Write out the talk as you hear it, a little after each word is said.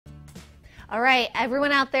All right,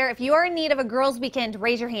 everyone out there, if you are in need of a girls' weekend,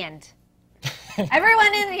 raise your hand.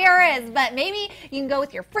 Everyone in here is, but maybe you can go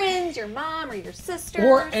with your friends, your mom, or your sister.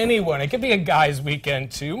 Or anyone. It could be a guy's weekend,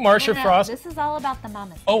 too. Marcia Frost. This is all about the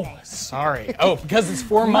mamas. Oh, sorry. Oh, because it's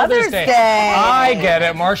for Mother's Day. I get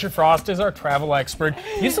it. Marcia Frost is our travel expert.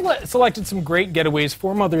 You selected some great getaways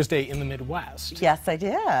for Mother's Day in the Midwest. Yes, I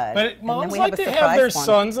did. But moms like to have their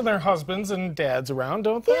sons and their husbands and dads around,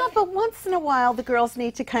 don't they? Yeah, but once in a while, the girls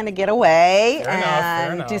need to kind of get away fair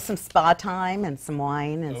and enough. do some spa time and some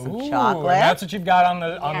wine and some Ooh, chocolate. and that's what you've got on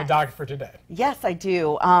the docket for today. Yes, I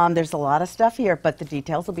do. There's a lot of stuff here, but the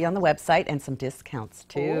details will be on the website and some discounts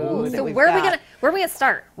too. Ooh, so where are we gonna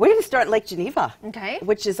start? We're going to start in Lake Geneva, okay,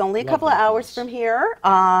 which is only a couple of hours from here.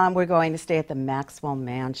 We're going to stay at the Maxwell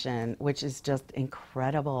Mansion, which is just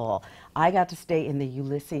incredible. I got to stay in the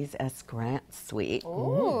Ulysses S. Grant suite,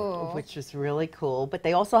 which is really cool. But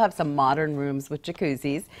they also have some modern rooms with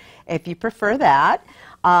jacuzzis, if you prefer that.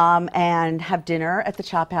 And have dinner at the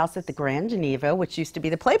Chop House at the Grand Geneva, which used to be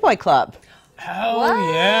the Playboy Club.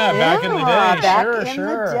 Oh, yeah, back in the day. Back in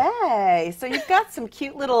the day. So you've got some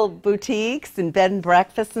cute little boutiques and bed and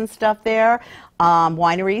breakfasts and stuff there.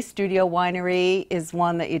 Winery, Studio Winery is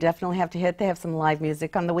one that you definitely have to hit. They have some live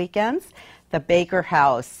music on the weekends. The Baker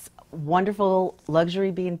House, wonderful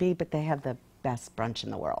luxury B&B, but they have the best brunch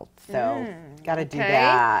in the world. So got to do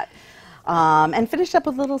that. And finish up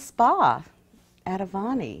with a little spa at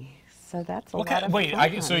Avani. So that's a lot of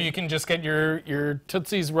fun. So you can just get your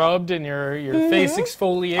tootsies rubbed and your face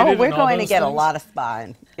exfoliated. Oh, we're and all going to those get things? a lot of spa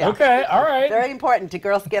in. Yeah. Okay, all right. Very important to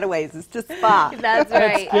girls' getaways is to spa. That's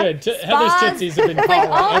right. That's good. Heather's tootsies have been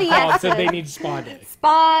calling. Said they need spa day.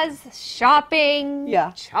 Spas, shopping,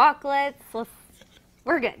 chocolates.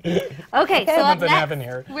 We're good. Okay, so up next,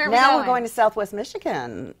 here. We're going to Southwest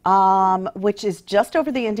Michigan, which is just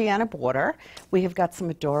over the Indiana border. We have got some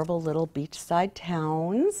adorable little beachside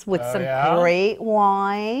towns with some great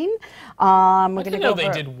wine. I didn't know they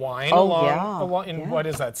did wine along in what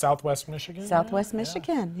is that, Southwest Michigan? Southwest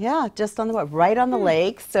Michigan, just on the right on the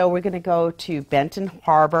lake. So we're going to go to Benton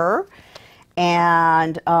Harbor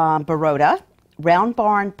and Baroda, Round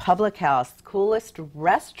Barn Public House, coolest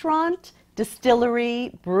restaurant,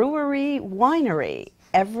 distillery, brewery, winery.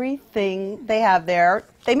 Everything they have there,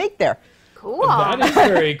 they make there. Cool. That is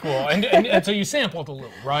very cool. And so you sampled a little,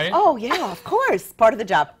 right? Oh, yeah, of course. Part of the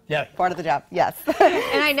job. Yeah. Part of the job, yes.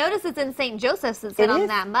 And I noticed it's in St. Joseph's. It said on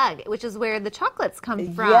that mug, which is where the chocolates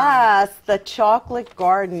come from. Yes, the Chocolate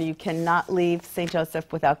Garden. You cannot leave St.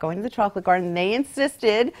 Joseph without going to the Chocolate Garden. They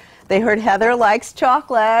insisted. They heard Heather likes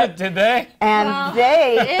chocolate. Did they? And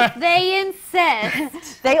if they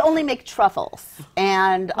insist. They only make truffles.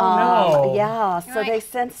 And so they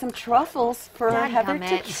sent some truffles for Heather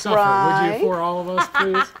to try. Would you for all of us,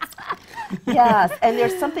 please? Yes, and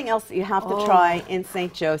there's something else that you have to try in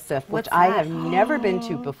St. Joseph, which I have never been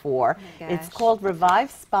to before. It's called Revive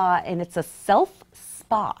Spa, and it's a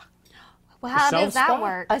self-spa. Well, how does that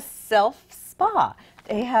work? A self-spa.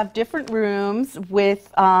 They have different rooms with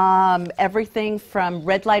everything from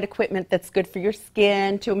red light equipment that's good for your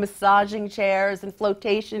skin to massaging chairs and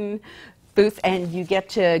flotation booths, and you get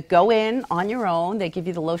to go in on your own. They give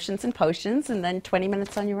you the lotions and potions, and then 20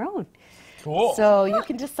 minutes on your own. Cool. So you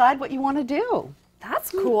can decide what you want to do. That's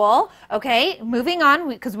cool. Okay, moving on,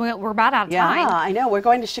 because we're about out of time. Yeah, I know. We're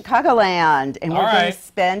going to Chicagoland, and we're going to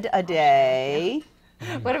spend a day.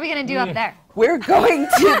 What are we going to do up there? We're going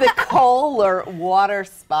to the Kohler Water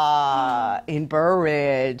Spa in Burr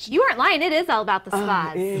Ridge. You weren't lying. It is all about the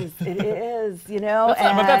spas. It is, you know.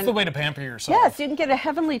 But that's the way to pamper yourself. Yes, you can get a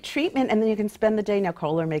heavenly treatment, and then you can spend the day. Now,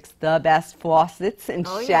 Kohler makes the best faucets and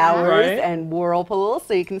showers and whirlpools,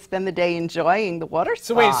 so you can spend the day enjoying the water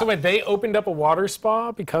spa. So wait, they opened up a water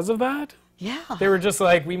spa because of that? Yeah. They were just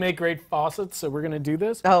like, we make great faucets, so we're going to do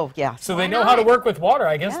this? Oh, yeah. So they know how to work with water.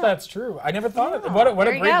 I guess that's true. I never thought of it. What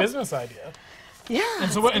a great business idea. Yeah.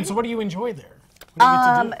 And so what do you enjoy there? What do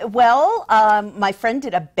you get to do? My friend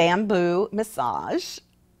did a bamboo massage.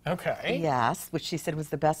 Okay. Yes, which she said was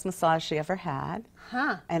the best massage she ever had.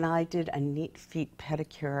 Huh. And I did a neat feet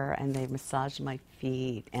pedicure, and they massaged my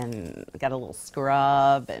feet and got a little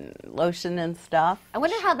scrub and lotion and stuff. I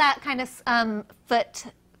wonder how that kind of foot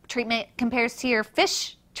treatment compares to your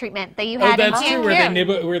fish treatment that you had in that's true,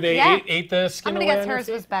 where they ate the skin away. I'm going to guess hers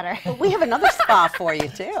was better. We have another spa for you,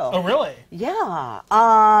 too. Oh, really? Yeah.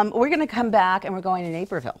 We're going to come back, and we're going to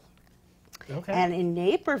Naperville. Okay. And in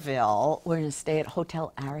Naperville, we're going to stay at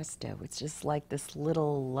Hotel Aristo. It's just like this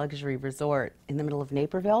little luxury resort in the middle of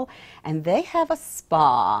Naperville. And they have a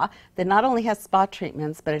spa that not only has spa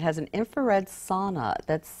treatments, but it has an infrared sauna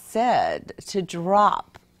that's said to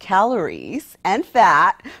drop calories and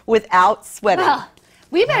fat without sweating. Well,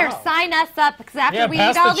 we better sign us up because after we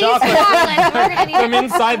pass eat all the these chocolates, we're going to need from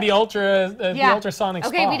inside the ultrasonic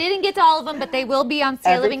Okay, spa. we didn't get to all of them, but they will be on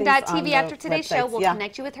Everything's on SayLiving.tv the after today's show. websites, We'll yeah.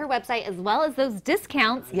 connect you with her website as well as those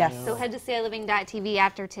discounts. Yes. So head to SayLiving.tv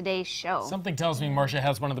after today's show. Something tells me Marcia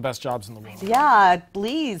has one of the best jobs in the world. Yeah,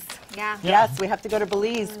 Belize. Yeah. Yes, we have to go to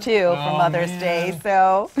Belize too for Mother's Day.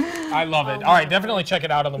 So I love it. All right, definitely check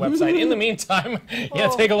it out on the website. In the meantime,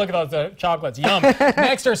 take a look at those chocolates. Yum.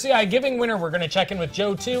 Next, our CI Giving winner. We're going to check in with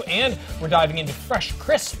Joe too, and we're diving into fresh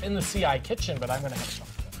crisp in the CI kitchen. But I'm going to have some.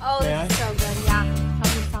 Oh, this is so good. Yeah.